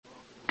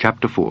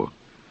Chapter 4.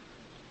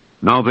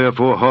 Now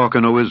therefore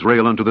hearken, O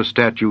Israel, unto the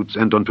statutes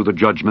and unto the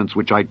judgments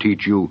which I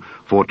teach you,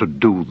 for to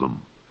do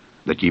them,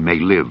 that ye may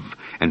live,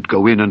 and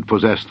go in and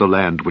possess the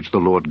land which the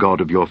Lord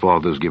God of your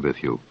fathers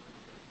giveth you.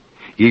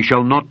 Ye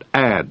shall not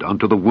add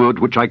unto the word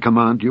which I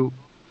command you,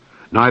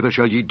 neither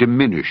shall ye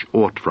diminish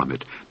aught from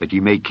it, that ye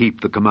may keep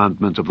the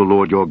commandments of the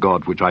Lord your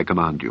God which I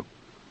command you.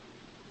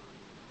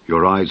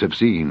 Your eyes have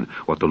seen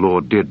what the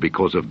Lord did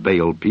because of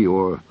Baal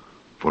Peor.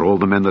 For all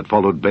the men that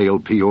followed Baal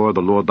Peor,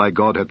 the Lord thy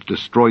God hath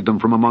destroyed them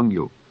from among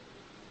you.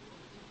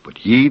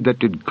 But ye that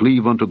did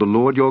cleave unto the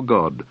Lord your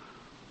God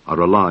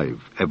are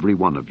alive, every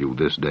one of you,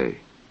 this day.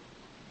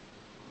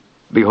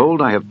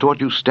 Behold, I have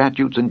taught you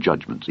statutes and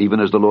judgments,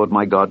 even as the Lord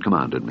my God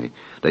commanded me,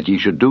 that ye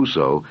should do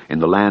so in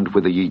the land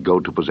whither ye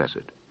go to possess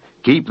it.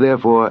 Keep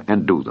therefore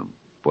and do them,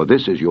 for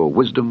this is your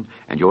wisdom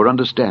and your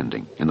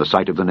understanding in the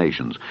sight of the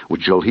nations,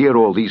 which shall hear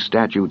all these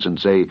statutes and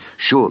say,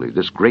 Surely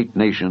this great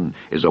nation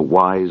is a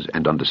wise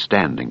and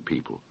understanding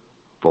people.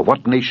 For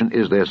what nation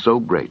is there so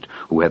great,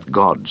 who hath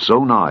God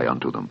so nigh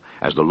unto them,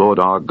 as the Lord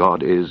our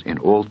God is in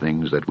all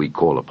things that we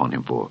call upon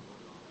him for?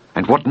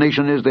 And what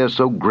nation is there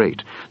so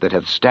great, that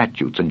hath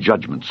statutes and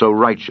judgments so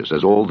righteous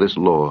as all this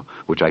law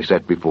which I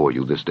set before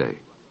you this day?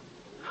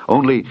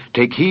 Only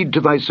take heed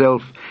to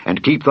thyself,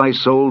 and keep thy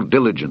soul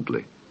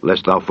diligently,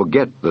 lest thou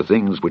forget the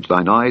things which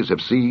thine eyes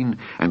have seen,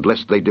 and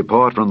lest they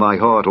depart from thy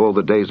heart all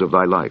the days of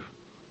thy life.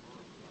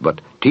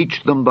 But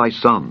teach them thy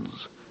sons,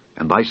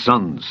 and thy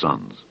sons'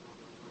 sons,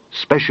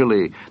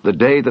 specially the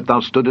day that thou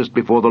stoodest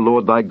before the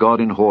Lord thy God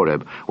in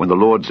Horeb, when the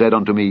Lord said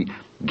unto me,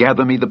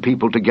 Gather me the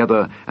people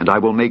together, and I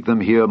will make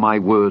them hear my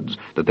words,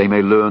 that they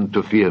may learn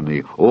to fear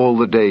me all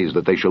the days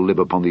that they shall live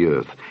upon the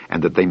earth,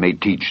 and that they may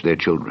teach their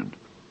children.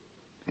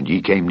 And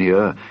ye came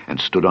near, and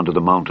stood under the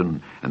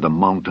mountain, and the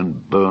mountain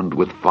burned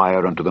with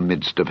fire unto the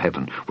midst of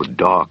heaven, with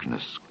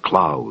darkness,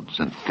 clouds,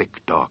 and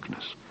thick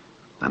darkness.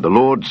 And the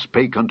Lord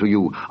spake unto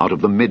you out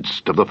of the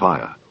midst of the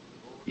fire.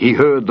 Ye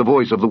heard the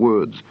voice of the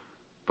words,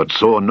 but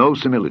saw no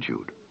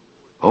similitude,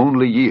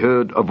 only ye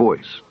heard a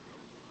voice.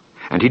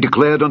 And he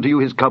declared unto you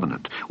his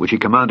covenant, which he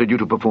commanded you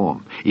to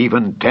perform,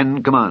 even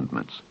 10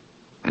 commandments,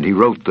 and he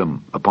wrote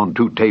them upon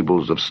 2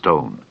 tables of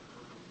stone.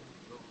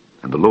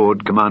 And the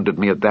Lord commanded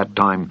me at that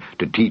time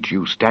to teach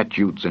you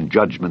statutes and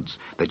judgments,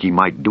 that ye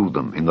might do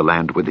them in the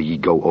land whither ye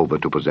go over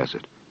to possess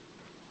it.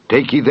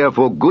 Take ye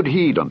therefore good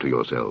heed unto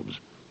yourselves,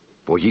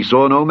 for ye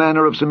saw no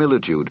manner of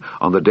similitude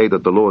on the day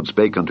that the Lord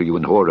spake unto you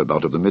in Horeb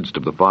out of the midst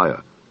of the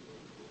fire,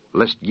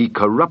 lest ye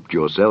corrupt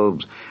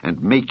yourselves,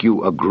 and make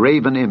you a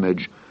graven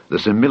image, the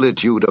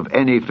similitude of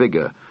any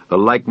figure, the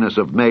likeness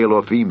of male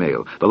or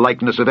female, the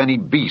likeness of any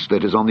beast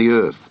that is on the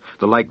earth,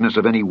 the likeness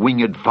of any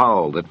winged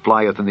fowl that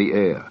flieth in the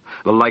air,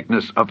 the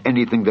likeness of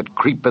anything that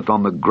creepeth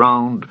on the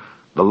ground,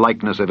 the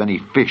likeness of any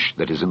fish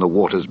that is in the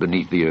waters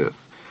beneath the earth.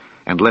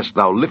 And lest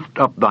thou lift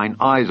up thine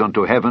eyes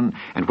unto heaven,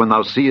 and when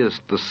thou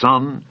seest the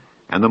sun,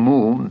 and the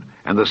moon,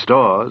 and the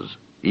stars,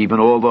 even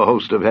all the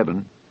host of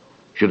heaven,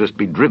 shouldest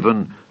be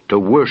driven to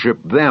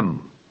worship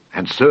them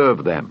and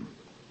serve them,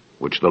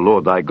 which the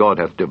Lord thy God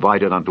hath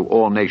divided unto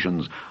all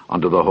nations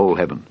under the whole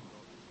heaven.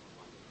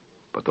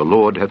 But the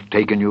Lord hath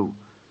taken you,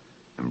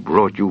 and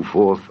brought you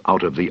forth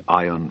out of the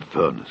iron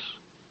furnace,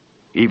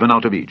 even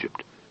out of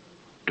Egypt,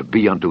 to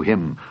be unto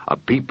him a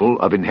people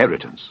of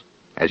inheritance,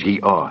 as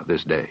ye are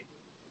this day.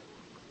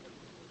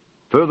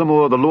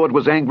 Furthermore, the Lord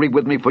was angry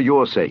with me for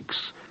your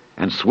sakes,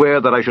 and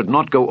sware that I should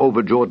not go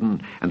over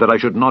Jordan, and that I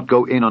should not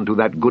go in unto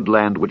that good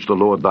land which the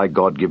Lord thy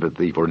God giveth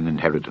thee for an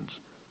inheritance,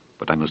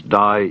 but I must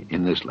die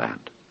in this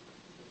land.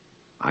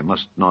 I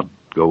must not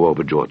go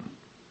over Jordan,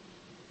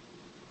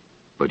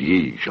 but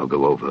ye shall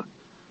go over,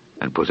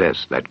 and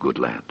possess that good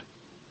land.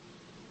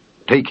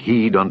 Take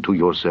heed unto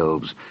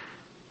yourselves,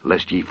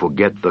 lest ye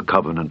forget the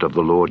covenant of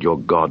the Lord your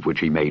God which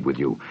he made with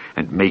you,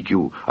 and make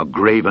you a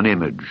graven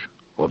image,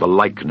 or the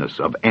likeness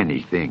of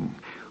anything,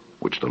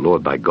 which the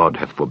Lord thy God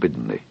hath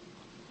forbidden thee.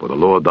 For the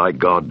Lord thy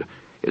God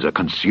is a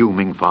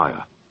consuming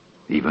fire,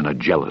 even a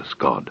jealous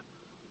God.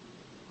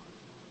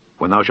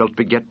 When thou shalt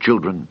beget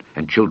children,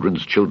 and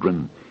children's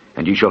children,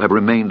 and ye shall have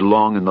remained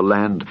long in the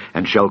land,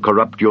 and shall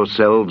corrupt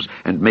yourselves,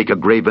 and make a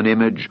graven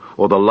image,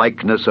 or the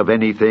likeness of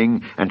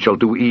anything, and shall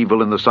do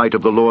evil in the sight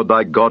of the Lord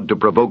thy God, to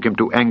provoke him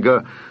to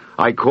anger,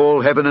 I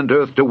call heaven and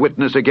earth to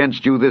witness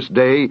against you this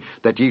day,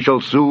 that ye shall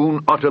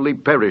soon utterly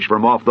perish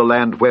from off the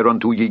land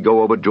whereunto ye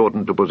go over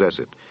Jordan to possess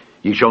it.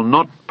 Ye shall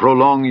not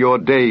prolong your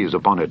days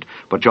upon it,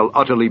 but shall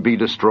utterly be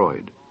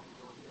destroyed.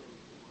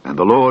 And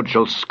the Lord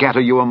shall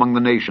scatter you among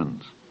the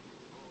nations,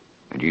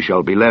 and ye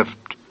shall be left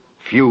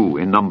few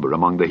in number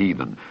among the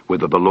heathen,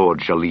 whither the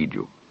Lord shall lead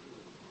you.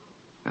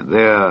 And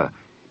there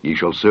ye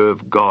shall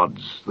serve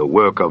gods, the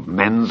work of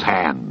men's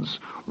hands,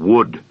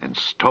 wood and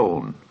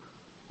stone,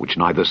 which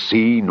neither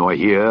see, nor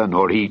hear,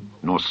 nor eat,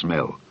 nor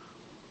smell.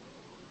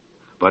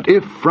 But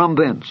if from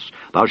thence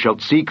thou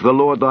shalt seek the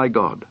Lord thy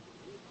God,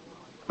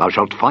 thou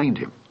shalt find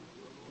him,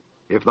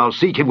 if thou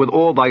seek him with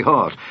all thy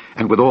heart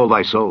and with all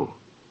thy soul.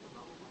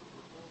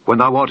 when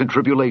thou art in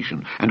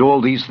tribulation, and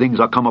all these things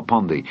are come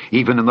upon thee,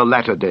 even in the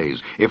latter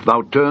days, if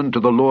thou turn to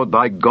the Lord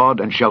thy God,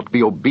 and shalt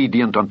be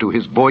obedient unto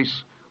his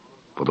voice,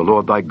 for the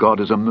Lord thy God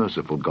is a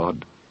merciful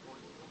God.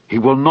 He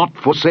will not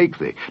forsake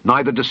thee,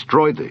 neither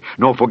destroy thee,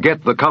 nor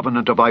forget the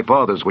covenant of thy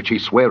fathers which he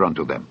sware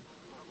unto them.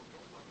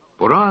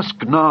 For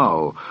ask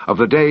now of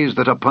the days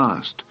that are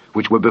past,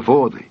 which were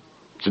before thee,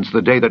 since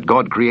the day that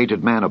God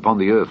created man upon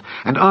the earth,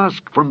 and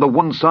ask from the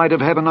one side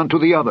of heaven unto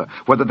the other,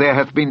 whether there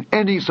hath been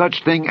any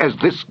such thing as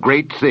this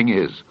great thing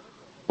is,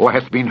 or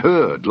hath been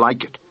heard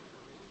like it.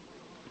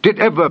 Did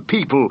ever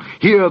people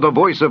hear the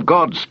voice of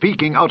God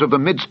speaking out of the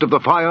midst of the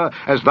fire,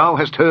 as thou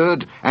hast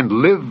heard, and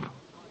live?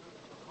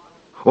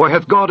 Or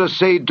hath God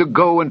essayed to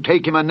go and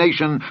take him a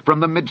nation from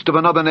the midst of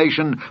another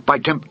nation, by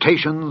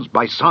temptations,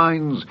 by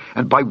signs,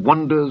 and by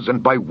wonders,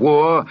 and by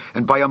war,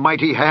 and by a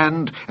mighty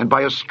hand, and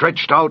by a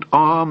stretched out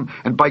arm,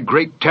 and by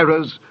great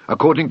terrors,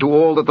 according to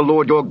all that the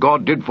Lord your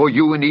God did for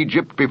you in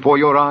Egypt before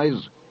your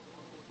eyes?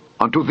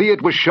 Unto thee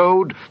it was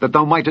showed, that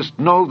thou mightest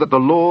know that the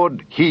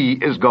Lord, he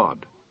is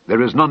God.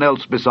 There is none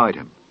else beside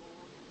him.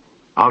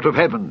 Out of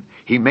heaven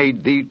he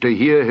made thee to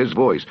hear his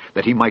voice,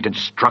 that he might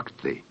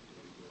instruct thee.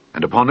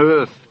 And upon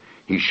earth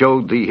he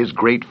showed thee his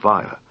great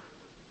fire,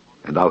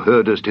 and thou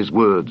heardest his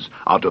words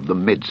out of the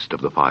midst of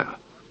the fire.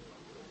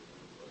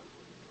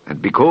 And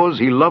because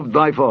he loved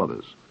thy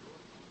fathers,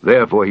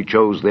 therefore he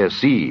chose their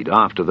seed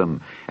after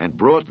them, and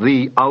brought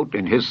thee out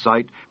in his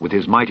sight with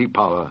his mighty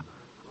power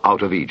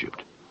out of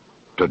Egypt,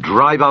 to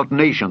drive out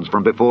nations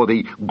from before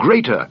thee,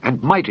 greater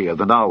and mightier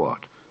than thou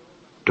art,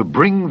 to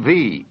bring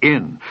thee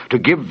in, to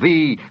give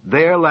thee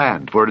their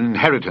land for an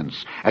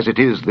inheritance, as it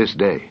is this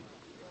day.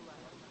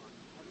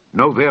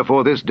 Know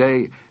therefore this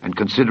day, and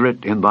consider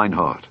it in thine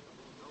heart,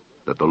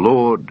 that the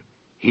Lord,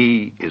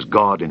 he is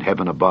God in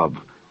heaven above,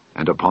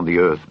 and upon the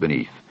earth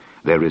beneath.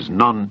 There is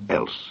none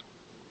else.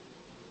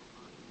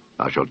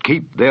 Thou shalt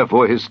keep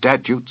therefore his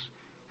statutes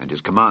and his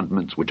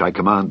commandments, which I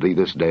command thee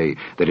this day,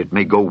 that it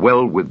may go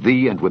well with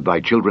thee and with thy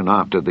children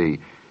after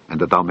thee,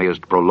 and that thou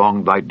mayest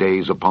prolong thy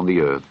days upon the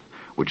earth,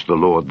 which the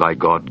Lord thy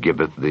God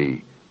giveth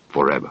thee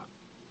forever.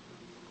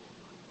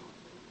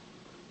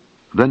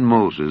 Then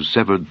Moses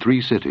severed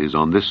 3 cities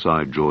on this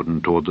side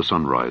Jordan toward the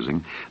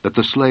sunrising, that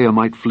the slayer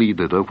might flee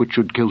thither which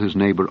should kill his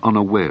neighbor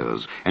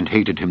unawares, and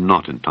hated him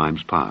not in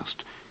times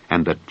past,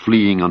 and that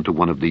fleeing unto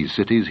one of these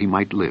cities he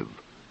might live.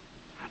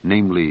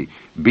 Namely,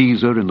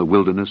 Bezer in the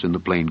wilderness in the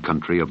plain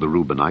country of the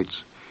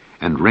Reubenites,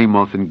 and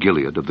Ramoth in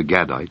Gilead of the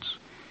Gadites,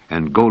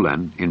 and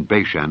Golan in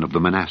Bashan of the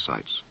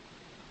Manassites.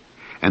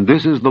 And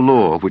this is the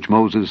law which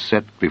Moses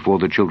set before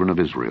the children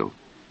of Israel.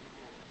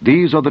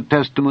 These are the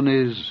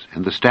testimonies,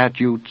 and the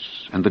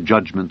statutes, and the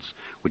judgments,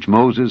 which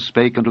Moses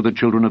spake unto the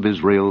children of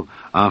Israel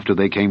after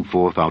they came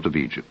forth out of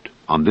Egypt,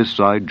 on this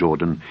side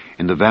Jordan,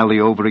 in the valley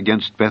over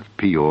against Beth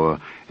Peor,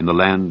 in the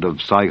land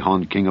of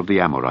Sihon king of the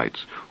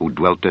Amorites, who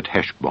dwelt at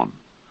Heshbon,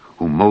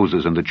 whom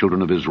Moses and the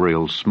children of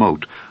Israel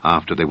smote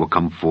after they were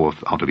come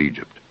forth out of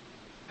Egypt.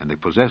 And they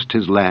possessed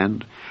his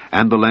land,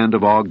 and the land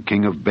of Og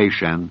king of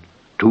Bashan,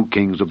 2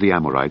 kings of the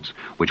Amorites,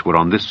 which were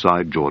on this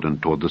side Jordan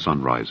toward the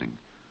sunrising,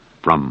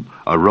 from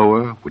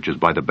Aroer, which is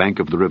by the bank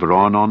of the river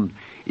Arnon,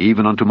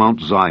 even unto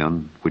Mount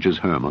Zion, which is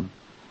Hermon,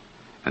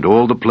 and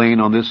all the plain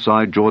on this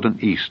side Jordan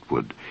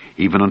eastward,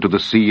 even unto the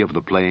sea of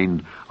the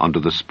plain, unto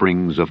the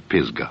springs of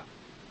Pisgah.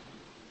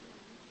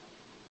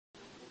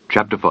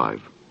 Chapter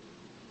 5.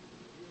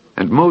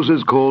 And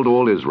Moses called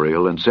all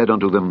Israel, and said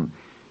unto them,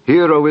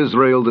 Hear, O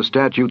Israel, the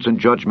statutes and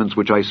judgments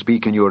which I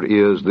speak in your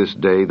ears this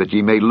day, that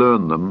ye may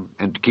learn them,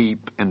 and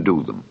keep and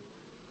do them.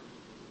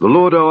 The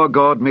Lord our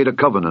God made a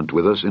covenant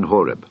with us in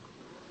Horeb.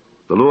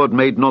 The Lord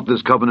made not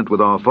this covenant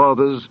with our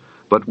fathers,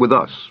 but with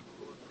us,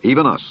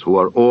 even us, who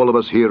are all of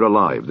us here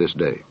alive this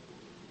day.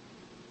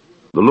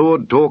 The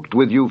Lord talked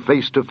with you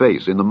face to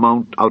face in the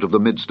mount out of the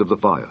midst of the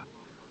fire.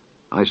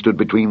 I stood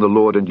between the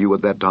Lord and you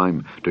at that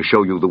time, to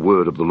show you the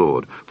word of the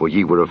Lord, for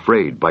ye were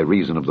afraid by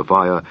reason of the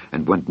fire,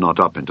 and went not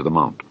up into the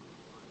mount,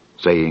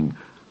 saying,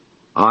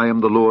 I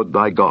am the Lord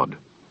thy God,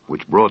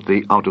 which brought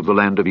thee out of the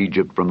land of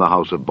Egypt from the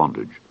house of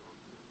bondage.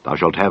 Thou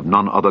shalt have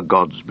none other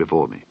gods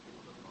before me.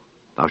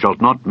 Thou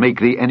shalt not make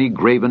thee any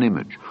graven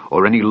image,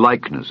 or any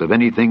likeness of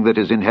anything that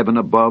is in heaven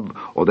above,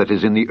 or that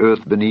is in the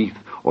earth beneath,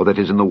 or that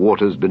is in the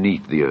waters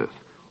beneath the earth.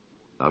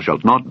 Thou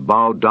shalt not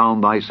bow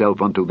down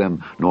thyself unto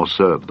them, nor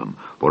serve them.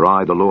 For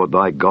I, the Lord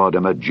thy God,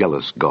 am a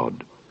jealous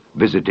God,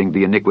 visiting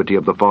the iniquity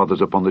of the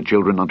fathers upon the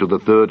children unto the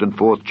 3rd and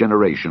 4th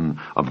generation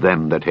of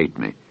them that hate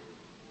me,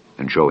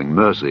 and showing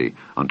mercy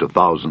unto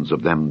thousands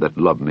of them that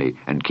love me,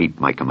 and keep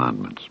my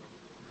commandments.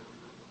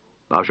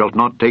 Thou shalt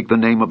not take the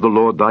name of the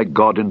Lord thy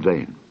God in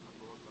vain,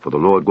 for the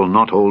Lord will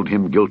not hold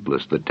him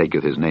guiltless that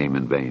taketh his name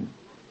in vain.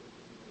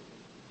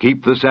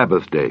 Keep the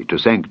Sabbath day to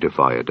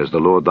sanctify it, as the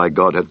Lord thy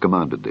God hath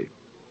commanded thee.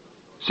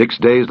 6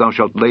 days thou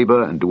shalt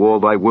labor and do all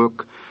thy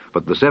work,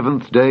 but the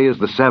 7th day is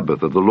the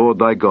Sabbath of the Lord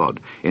thy God.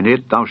 In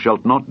it thou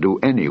shalt not do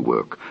any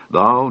work,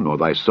 thou, nor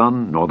thy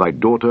son, nor thy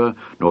daughter,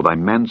 nor thy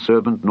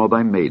manservant, nor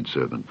thy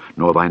maidservant,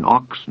 nor thine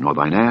ox, nor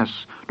thine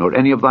ass, nor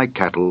any of thy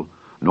cattle,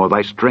 nor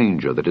thy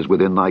stranger that is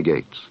within thy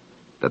gates,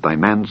 that thy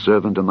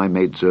manservant and thy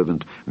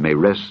maidservant may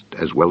rest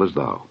as well as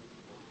thou.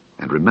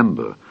 And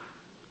remember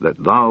that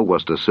thou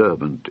wast a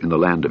servant in the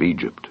land of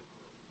Egypt,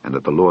 and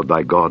that the Lord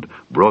thy God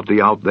brought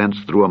thee out thence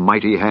through a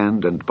mighty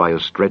hand and by a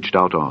stretched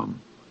out arm.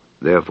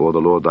 Therefore the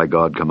Lord thy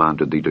God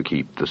commanded thee to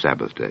keep the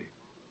Sabbath day.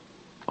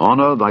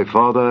 Honor thy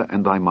father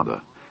and thy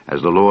mother,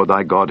 as the Lord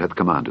thy God hath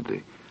commanded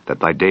thee, that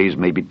thy days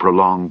may be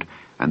prolonged,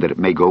 and that it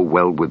may go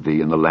well with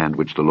thee in the land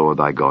which the Lord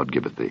thy God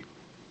giveth thee.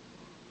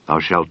 Thou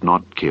shalt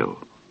not kill.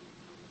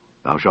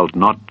 Thou shalt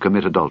not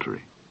commit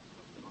adultery.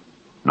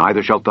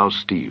 Neither shalt thou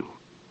steal.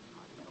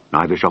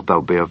 Neither shalt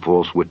thou bear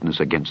false witness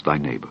against thy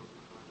neighbor.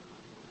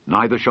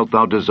 Neither shalt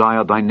thou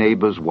desire thy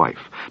neighbor's wife.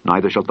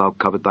 Neither shalt thou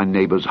covet thy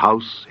neighbor's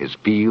house, his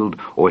field,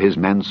 or his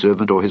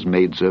manservant, or his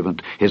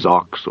maidservant, his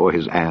ox, or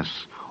his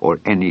ass, or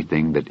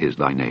anything that is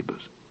thy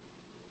neighbor's.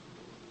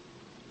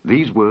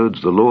 These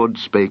words the Lord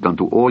spake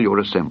unto all your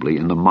assembly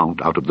in the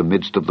mount out of the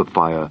midst of the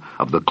fire,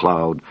 of the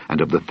cloud,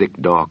 and of the thick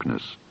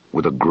darkness,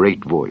 with a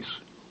great voice.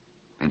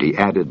 And he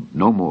added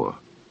no more.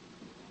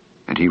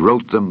 And he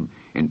wrote them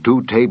in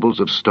 2 tables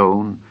of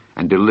stone,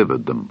 and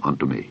delivered them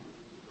unto me.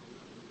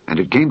 And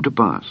it came to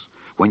pass,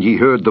 when ye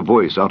heard the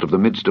voice out of the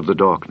midst of the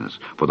darkness,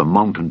 for the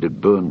mountain did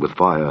burn with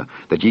fire,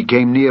 that ye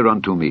came near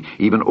unto me,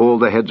 even all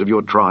the heads of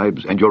your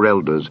tribes and your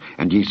elders,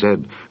 and ye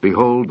said,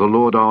 Behold, the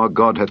Lord our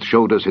God hath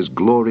showed us his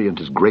glory and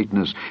his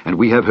greatness, and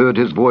we have heard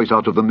his voice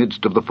out of the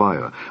midst of the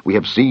fire. We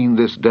have seen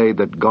this day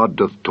that God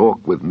doth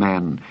talk with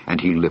man,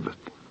 and he liveth.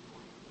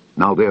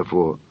 Now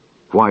therefore,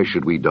 why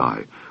should we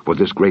die? For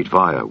this great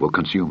fire will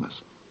consume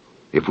us.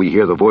 If we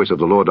hear the voice of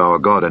the Lord our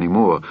God any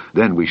more,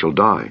 then we shall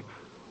die.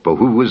 For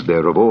who is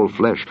there of all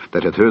flesh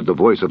that hath heard the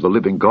voice of the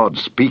living God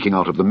speaking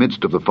out of the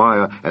midst of the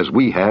fire, as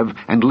we have,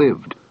 and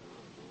lived?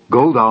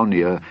 Go thou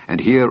near, and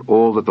hear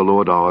all that the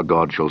Lord our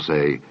God shall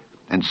say,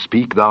 and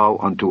speak thou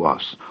unto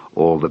us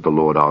all that the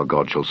Lord our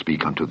God shall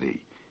speak unto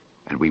thee,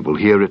 and we will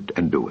hear it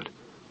and do it.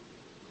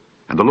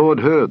 And the Lord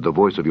heard the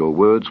voice of your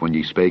words when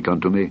ye spake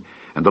unto me,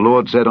 and the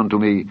Lord said unto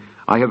me,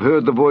 I have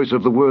heard the voice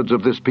of the words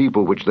of this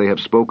people which they have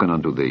spoken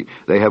unto thee.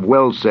 They have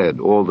well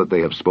said all that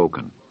they have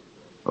spoken.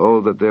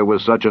 Oh, that there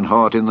was such an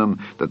heart in them,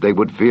 that they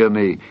would fear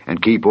me,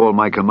 and keep all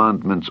my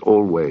commandments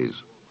always,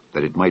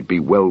 that it might be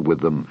well with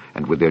them,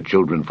 and with their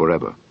children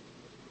forever.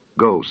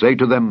 Go, say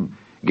to them,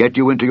 Get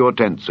you into your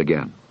tents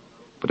again.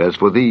 But as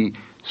for thee,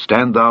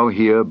 stand thou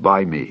here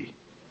by me.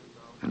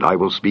 And I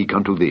will speak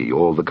unto thee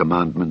all the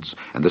commandments,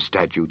 and the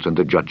statutes, and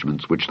the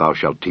judgments, which thou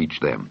shalt teach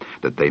them,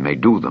 that they may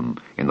do them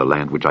in the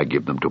land which I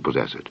give them to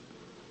possess it.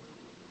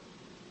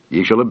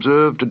 Ye shall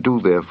observe to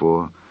do,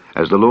 therefore,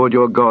 as the Lord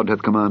your God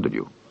hath commanded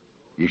you.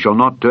 Ye shall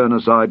not turn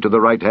aside to the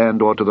right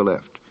hand or to the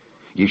left.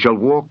 Ye shall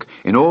walk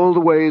in all the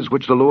ways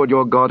which the Lord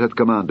your God hath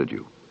commanded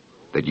you,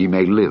 that ye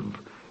may live,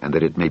 and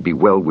that it may be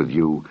well with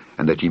you,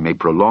 and that ye may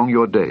prolong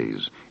your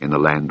days in the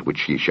land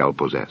which ye shall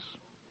possess.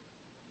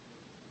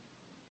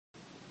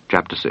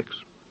 Chapter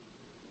 6.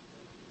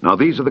 Now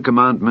these are the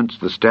commandments,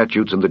 the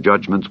statutes, and the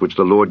judgments which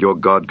the Lord your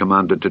God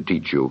commanded to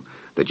teach you,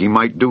 that ye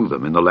might do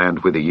them in the land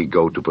whither ye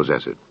go to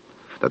possess it,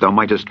 that thou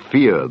mightest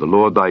fear the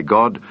Lord thy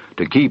God,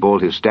 to keep all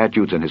his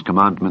statutes and his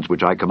commandments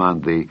which I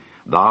command thee,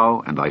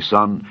 thou and thy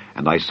son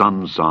and thy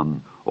son's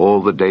son,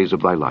 all the days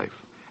of thy life,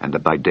 and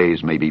that thy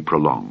days may be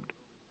prolonged.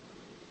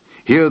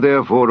 Hear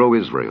therefore, O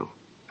Israel,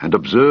 and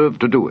observe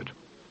to do it,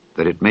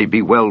 that it may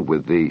be well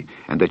with thee,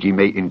 and that ye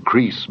may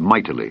increase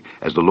mightily,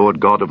 as the Lord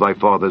God of thy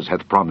fathers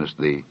hath promised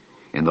thee,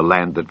 in the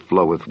land that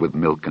floweth with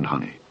milk and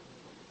honey.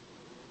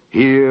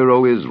 Hear,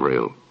 O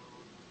Israel,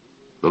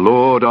 the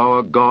Lord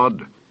our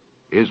God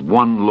is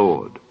one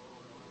Lord.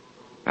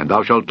 And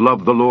thou shalt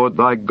love the Lord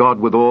thy God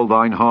with all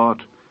thine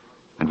heart,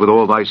 and with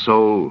all thy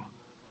soul,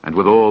 and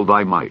with all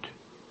thy might.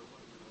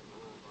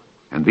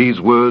 And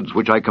these words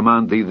which I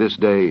command thee this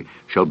day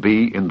shall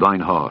be in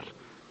thine heart,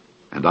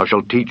 and thou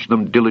shalt teach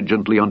them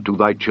diligently unto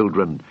thy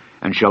children,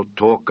 and shalt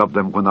talk of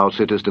them when thou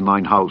sittest in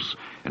thine house,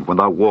 and when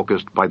thou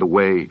walkest by the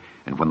way,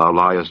 and when thou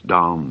liest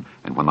down,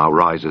 and when thou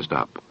risest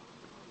up.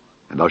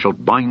 And thou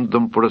shalt bind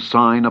them for a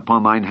sign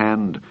upon thine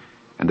hand,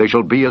 and they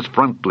shall be as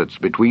frontlets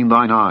between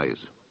thine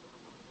eyes.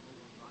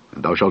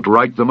 And thou shalt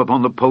write them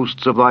upon the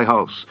posts of thy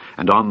house,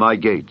 and on thy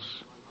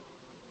gates.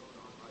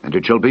 And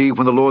it shall be,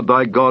 when the Lord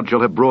thy God shall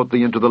have brought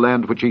thee into the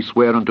land which he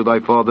sware unto thy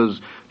fathers,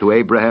 to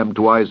Abraham,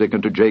 to Isaac,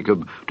 and to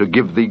Jacob, to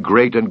give thee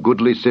great and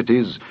goodly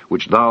cities,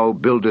 which thou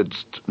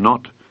buildedst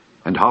not,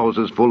 and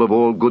houses full of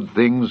all good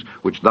things,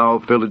 which thou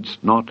filledst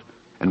not,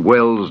 and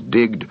wells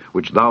digged,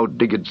 which thou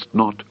diggedst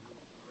not,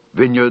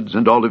 vineyards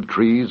and olive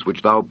trees,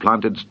 which thou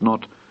plantedst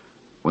not,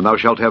 when thou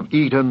shalt have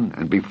eaten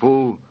and be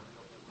full,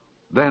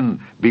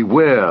 then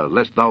beware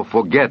lest thou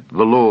forget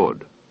the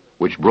Lord,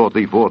 which brought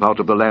thee forth out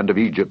of the land of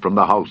Egypt from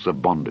the house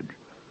of bondage.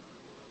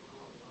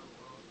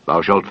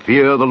 Thou shalt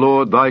fear the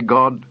Lord thy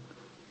God,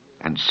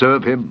 and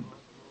serve him,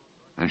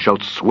 and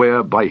shalt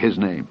swear by his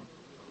name.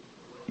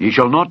 Ye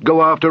shall not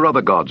go after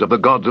other gods, of the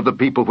gods of the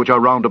people which are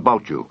round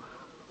about you,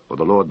 for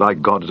the Lord thy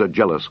God is a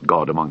jealous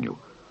God among you.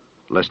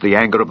 lest the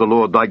anger of the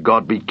Lord thy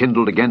God be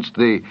kindled against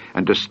thee,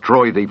 and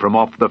destroy thee from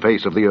off the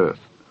face of the earth.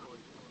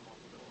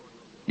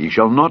 Ye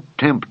shall not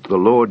tempt the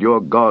Lord your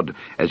God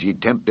as ye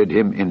tempted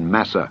him in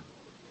Massah.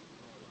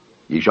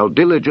 Ye shall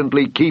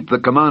diligently keep the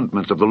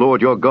commandments of the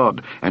Lord your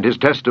God, and his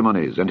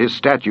testimonies, and his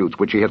statutes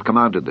which he hath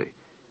commanded thee.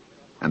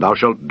 And thou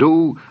shalt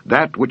do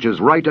that which is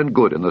right and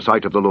good in the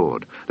sight of the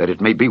Lord, that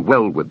it may be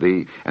well with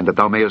thee, and that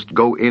thou mayest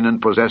go in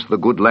and possess the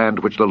good land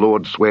which the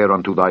Lord sware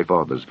unto thy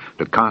fathers,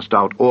 to cast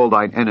out all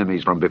thine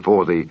enemies from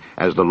before thee,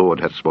 as the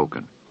Lord hath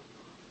spoken.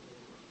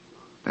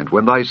 And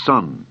when thy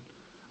son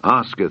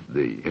asketh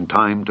thee in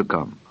time to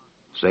come,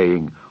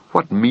 saying,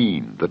 What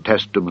mean the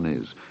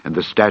testimonies, and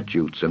the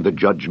statutes, and the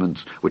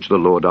judgments which the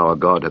Lord our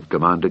God hath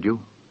commanded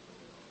you?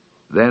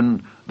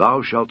 Then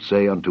thou shalt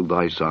say unto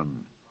thy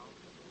son,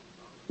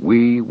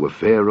 We were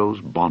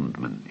Pharaoh's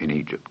bondmen in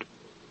Egypt,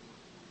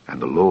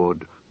 and the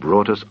Lord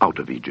brought us out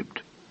of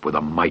Egypt with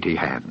a mighty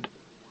hand.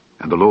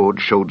 And the Lord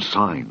showed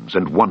signs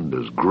and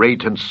wonders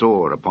great and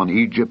sore upon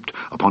Egypt,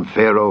 upon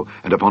Pharaoh,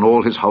 and upon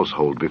all his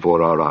household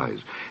before our eyes.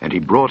 And he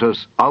brought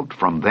us out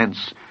from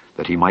thence,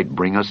 that he might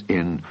bring us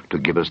in to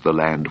give us the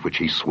land which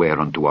he sware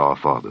unto our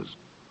fathers.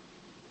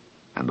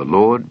 And the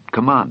Lord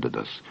commanded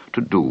us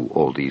to do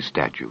all these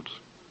statutes,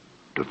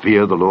 to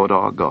fear the Lord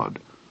our God,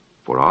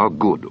 for our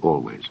good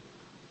always,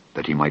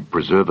 that he might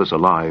preserve us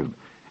alive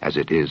as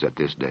it is at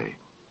this day.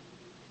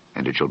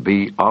 And it shall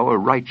be our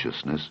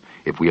righteousness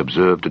if we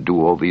observe to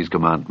do all these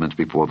commandments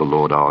before the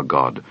Lord our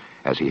God,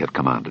 as he hath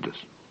commanded us.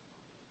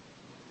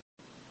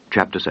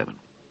 Chapter 7.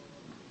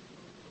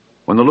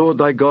 When the Lord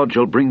thy God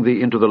shall bring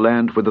thee into the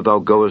land whither thou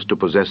goest to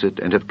possess it,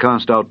 and hath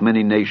cast out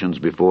many nations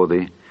before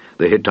thee,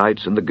 the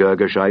Hittites, and the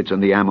Girgashites,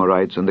 and the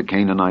Amorites, and the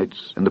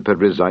Canaanites, and the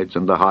Perizzites,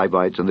 and the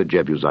Hivites, and the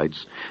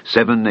Jebusites,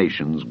 7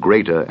 nations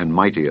greater and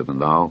mightier than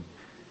thou,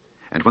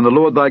 and when the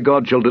Lord thy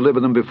God shall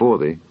deliver them before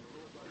thee,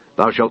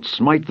 thou shalt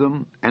smite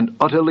them and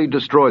utterly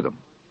destroy them.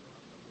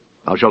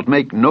 Thou shalt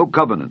make no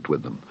covenant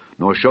with them,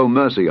 nor show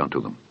mercy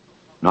unto them.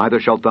 Neither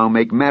shalt thou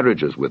make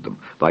marriages with them.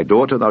 Thy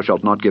daughter thou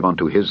shalt not give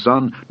unto his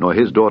son, nor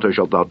his daughter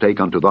shalt thou take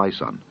unto thy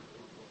son.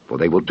 For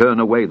they will turn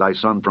away thy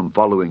son from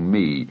following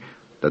me,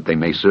 that they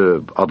may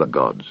serve other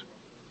gods.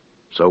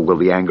 So will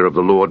the anger of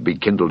the Lord be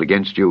kindled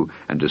against you,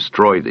 and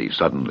destroy thee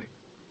suddenly.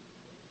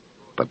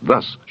 But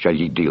thus shall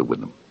ye deal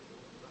with them.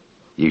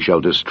 Ye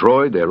shall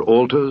destroy their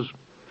altars,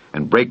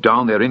 and break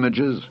down their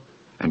images,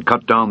 and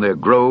cut down their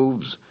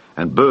groves,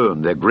 and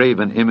burn their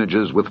graven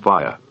images with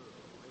fire.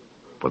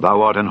 For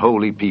thou art an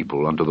holy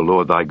people unto the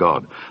Lord thy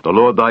God. The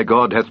Lord thy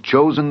God hath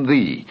chosen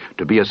thee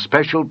to be a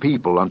special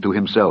people unto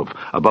himself,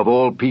 above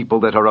all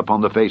people that are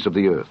upon the face of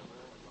the earth.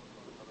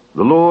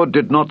 The Lord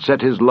did not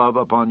set his love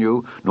upon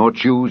you, nor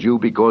choose you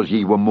because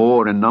ye were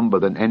more in number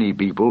than any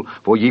people,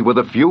 for ye were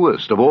the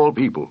fewest of all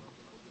people.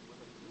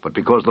 But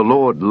because the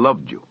Lord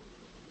loved you,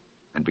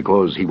 and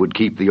because he would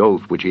keep the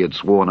oath which he had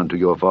sworn unto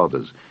your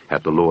fathers,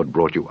 hath the Lord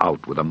brought you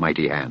out with a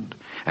mighty hand,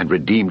 and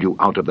redeemed you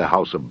out of the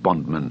house of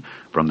bondmen,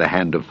 from the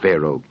hand of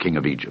Pharaoh king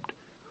of Egypt.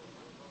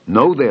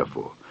 Know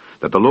therefore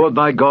that the Lord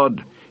thy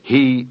God,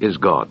 he is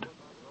God,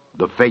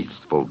 the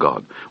faithful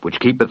God, which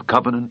keepeth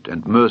covenant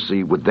and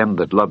mercy with them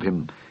that love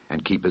him,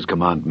 and keep his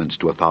commandments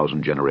to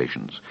 1,000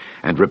 generations,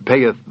 and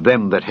repayeth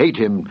them that hate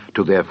him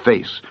to their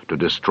face, to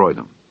destroy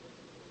them.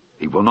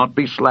 He will not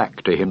be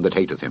slack to him that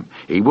hateth him.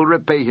 He will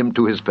repay him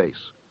to his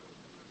face.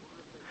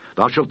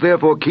 Thou shalt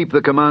therefore keep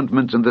the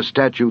commandments and the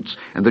statutes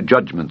and the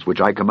judgments which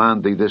I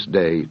command thee this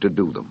day to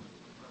do them.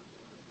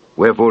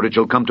 Wherefore it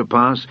shall come to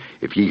pass,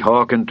 if ye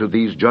hearken to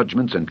these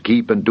judgments, and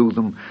keep and do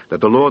them,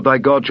 that the Lord thy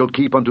God shall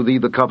keep unto thee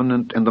the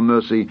covenant and the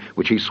mercy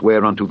which he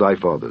sware unto thy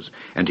fathers.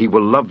 And he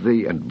will love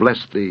thee, and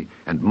bless thee,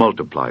 and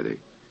multiply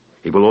thee.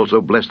 He will also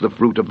bless the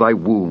fruit of thy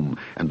womb,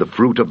 and the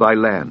fruit of thy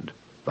land,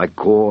 thy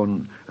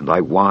corn, and thy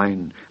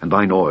wine, and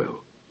thine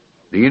oil,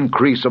 the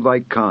increase of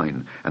thy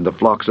kine, and the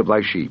flocks of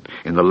thy sheep,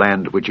 in the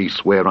land which he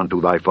sware unto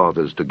thy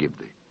fathers to give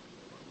thee.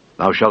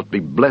 Thou shalt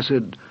be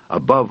blessed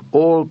above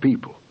all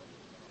people.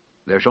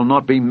 There shall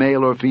not be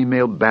male or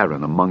female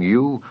barren among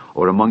you,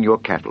 or among your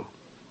cattle.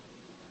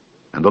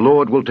 And the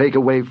Lord will take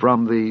away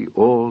from thee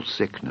all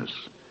sickness,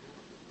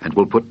 and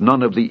will put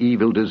none of the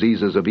evil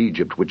diseases of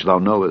Egypt which thou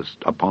knowest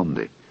upon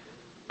thee,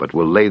 but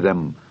will lay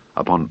them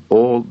upon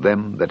all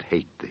them that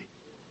hate thee.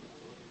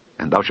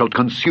 And thou shalt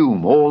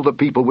consume all the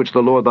people which the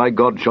Lord thy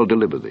God shall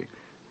deliver thee.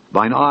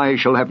 Thine eye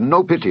shall have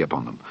no pity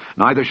upon them,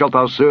 neither shalt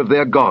thou serve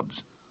their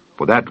gods,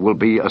 for that will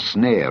be a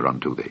snare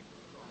unto thee.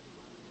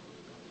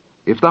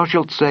 If thou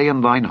shalt say in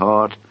thine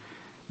heart,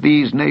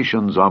 These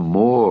nations are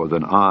more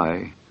than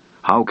I,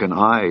 how can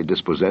I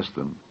dispossess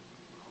them?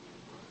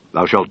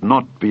 Thou shalt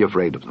not be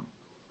afraid of them,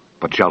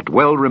 but shalt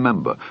well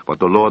remember what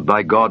the Lord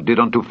thy God did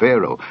unto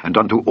Pharaoh and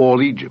unto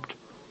all Egypt,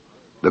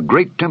 the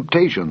great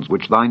temptations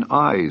which thine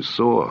eyes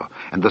saw,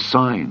 and the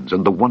signs,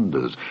 and the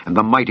wonders, and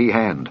the mighty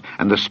hand,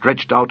 and the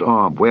stretched out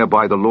arm,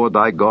 whereby the Lord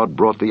thy God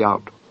brought thee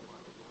out.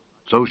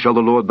 So shall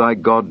the Lord thy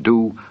God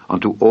do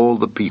unto all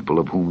the people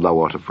of whom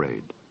thou art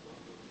afraid.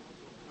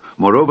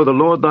 Moreover, the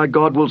Lord thy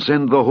God will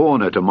send the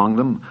hornet among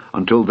them,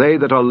 until they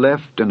that are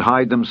left and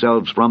hide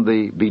themselves from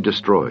thee be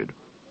destroyed.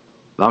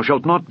 Thou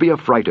shalt not be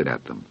affrighted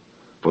at them,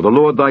 for the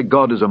Lord thy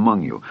God is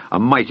among you, a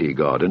mighty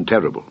God and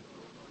terrible.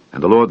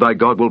 And the Lord thy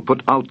God will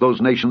put out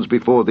those nations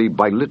before thee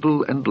by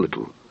little and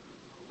little.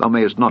 Thou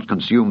mayest not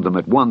consume them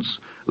at once,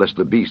 lest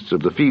the beasts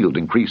of the field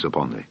increase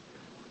upon thee.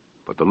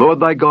 But the Lord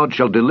thy God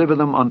shall deliver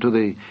them unto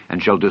thee,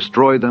 and shall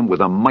destroy them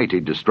with a mighty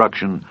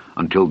destruction,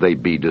 until they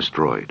be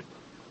destroyed.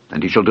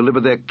 And he shall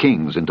deliver their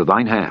kings into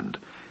thine hand,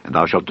 and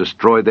thou shalt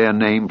destroy their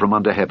name from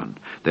under heaven.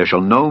 There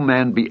shall no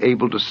man be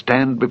able to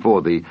stand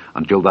before thee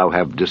until thou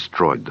have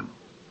destroyed them.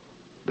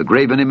 The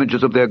graven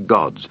images of their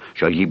gods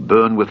shall ye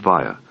burn with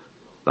fire.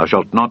 Thou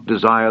shalt not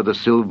desire the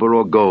silver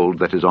or gold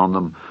that is on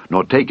them,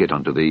 nor take it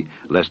unto thee,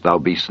 lest thou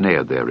be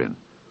snared therein.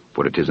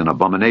 For it is an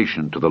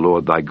abomination to the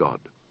Lord thy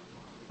God.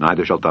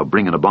 Neither shalt thou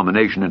bring an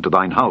abomination into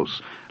thine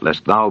house,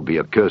 lest thou be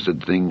a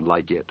cursed thing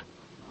like it.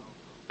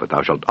 But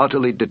thou shalt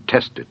utterly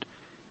detest it,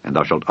 and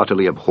thou shalt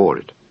utterly abhor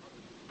it,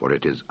 for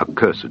it is a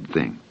cursed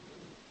thing.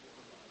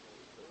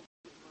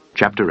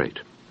 Chapter 8.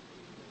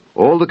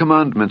 All the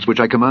commandments which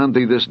I command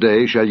thee this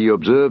day shall ye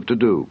observe to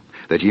do,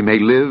 that ye may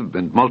live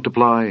and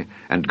multiply,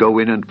 and go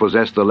in and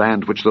possess the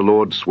land which the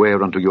Lord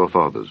sware unto your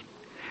fathers.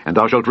 And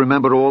thou shalt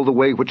remember all the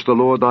way which the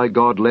Lord thy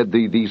God led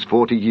thee these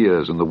 40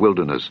 years in the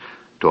wilderness,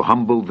 to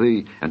humble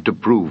thee and to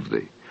prove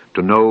thee,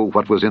 to know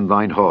what was in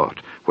thine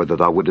heart, whether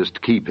thou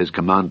wouldest keep his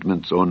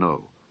commandments or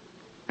no.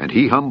 And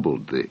he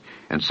humbled thee,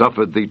 and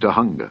suffered thee to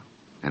hunger,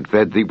 and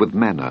fed thee with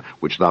manna,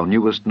 which thou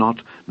knewest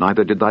not,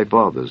 neither did thy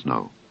fathers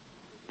know,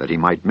 that he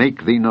might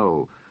make thee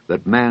know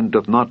that man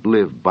doth not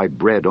live by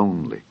bread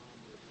only,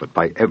 but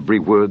by every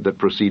word that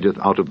proceedeth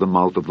out of the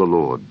mouth of the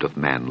Lord doth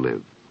man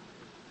live.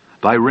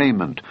 Thy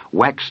raiment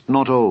waxed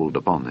not old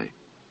upon thee,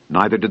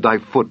 neither did thy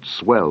foot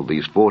swell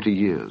these 40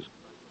 years.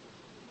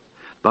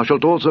 Thou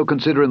shalt also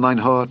consider in thine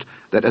heart,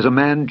 that as a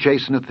man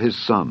chasteneth his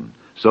son,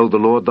 so the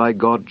Lord thy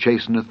God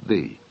chasteneth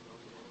thee.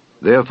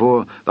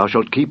 Therefore thou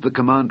shalt keep the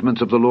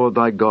commandments of the Lord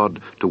thy God,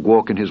 to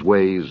walk in his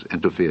ways,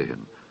 and to fear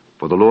him.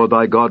 For the Lord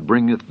thy God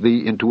bringeth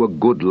thee into a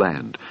good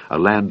land, a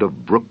land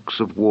of brooks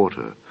of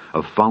water,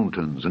 of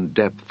fountains and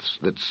depths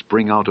that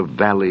spring out of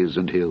valleys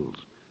and hills,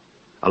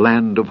 a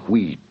land of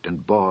wheat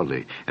and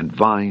barley, and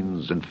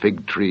vines and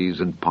fig trees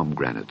and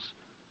pomegranates,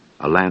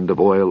 a land of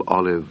oil,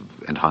 olive,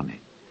 and honey,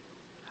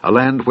 a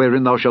land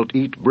wherein thou shalt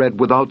eat bread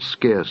without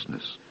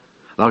scarceness.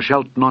 Thou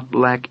shalt not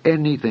lack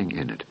anything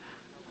in it,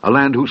 a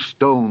land whose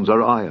stones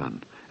are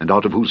iron, and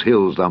out of whose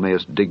hills thou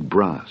mayest dig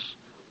brass.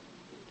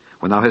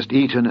 When thou hast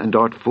eaten and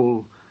art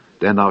full,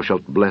 then thou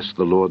shalt bless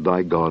the Lord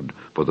thy God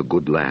for the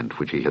good land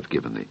which he hath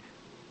given thee.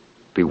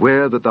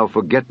 Beware that thou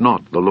forget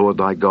not the Lord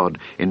thy God,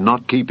 in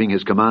not keeping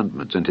his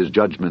commandments and his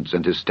judgments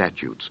and his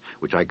statutes,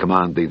 which I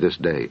command thee this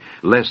day,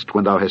 lest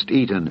when thou hast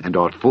eaten and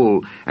art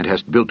full, and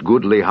hast built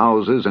goodly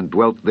houses and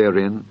dwelt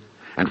therein,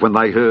 and when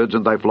thy herds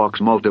and thy flocks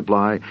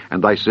multiply,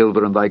 and thy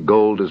silver and thy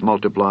gold is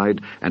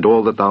multiplied, and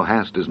all that thou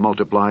hast is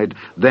multiplied,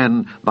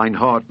 then thine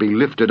heart be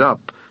lifted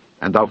up,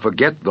 and thou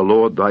forget the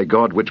Lord thy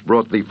God, which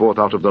brought thee forth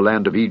out of the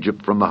land of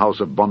Egypt from the house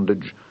of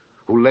bondage,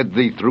 who led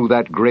thee through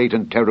that great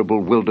and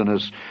terrible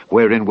wilderness,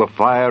 wherein were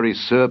fiery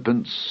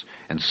serpents,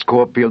 and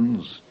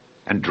scorpions,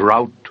 and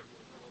drought,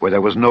 where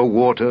there was no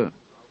water,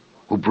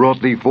 who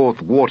brought thee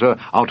forth water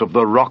out of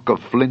the rock of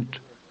flint,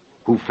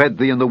 who fed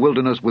thee in the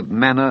wilderness with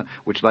manna,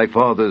 which thy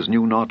fathers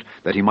knew not,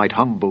 that he might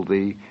humble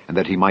thee, and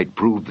that he might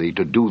prove thee,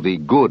 to do thee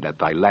good at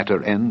thy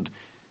latter end.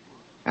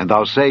 And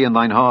thou say in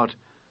thine heart,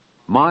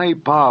 My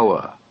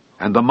power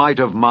and the might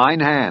of mine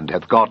hand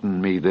hath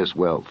gotten me this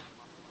wealth.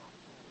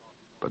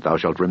 But thou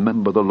shalt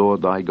remember the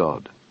Lord thy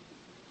God,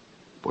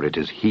 for it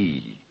is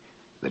he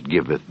that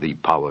giveth thee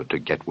power to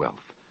get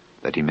wealth,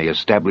 that he may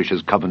establish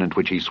his covenant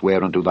which he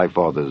sware unto thy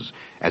fathers,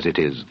 as it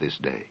is this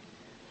day.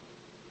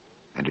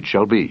 And it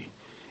shall be,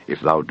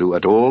 if thou do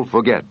at all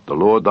forget the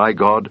Lord thy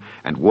God,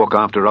 and walk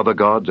after other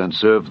gods, and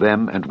serve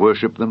them, and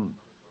worship them,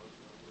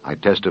 I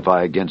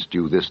testify against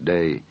you this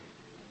day,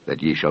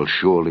 that ye shall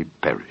surely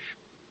perish.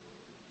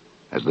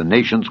 As the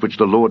nations which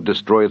the Lord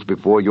destroyeth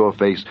before your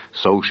face,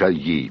 so shall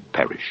ye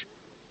perish,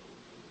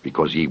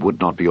 because ye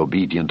would not be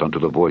obedient unto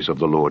the voice of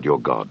the Lord your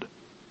God.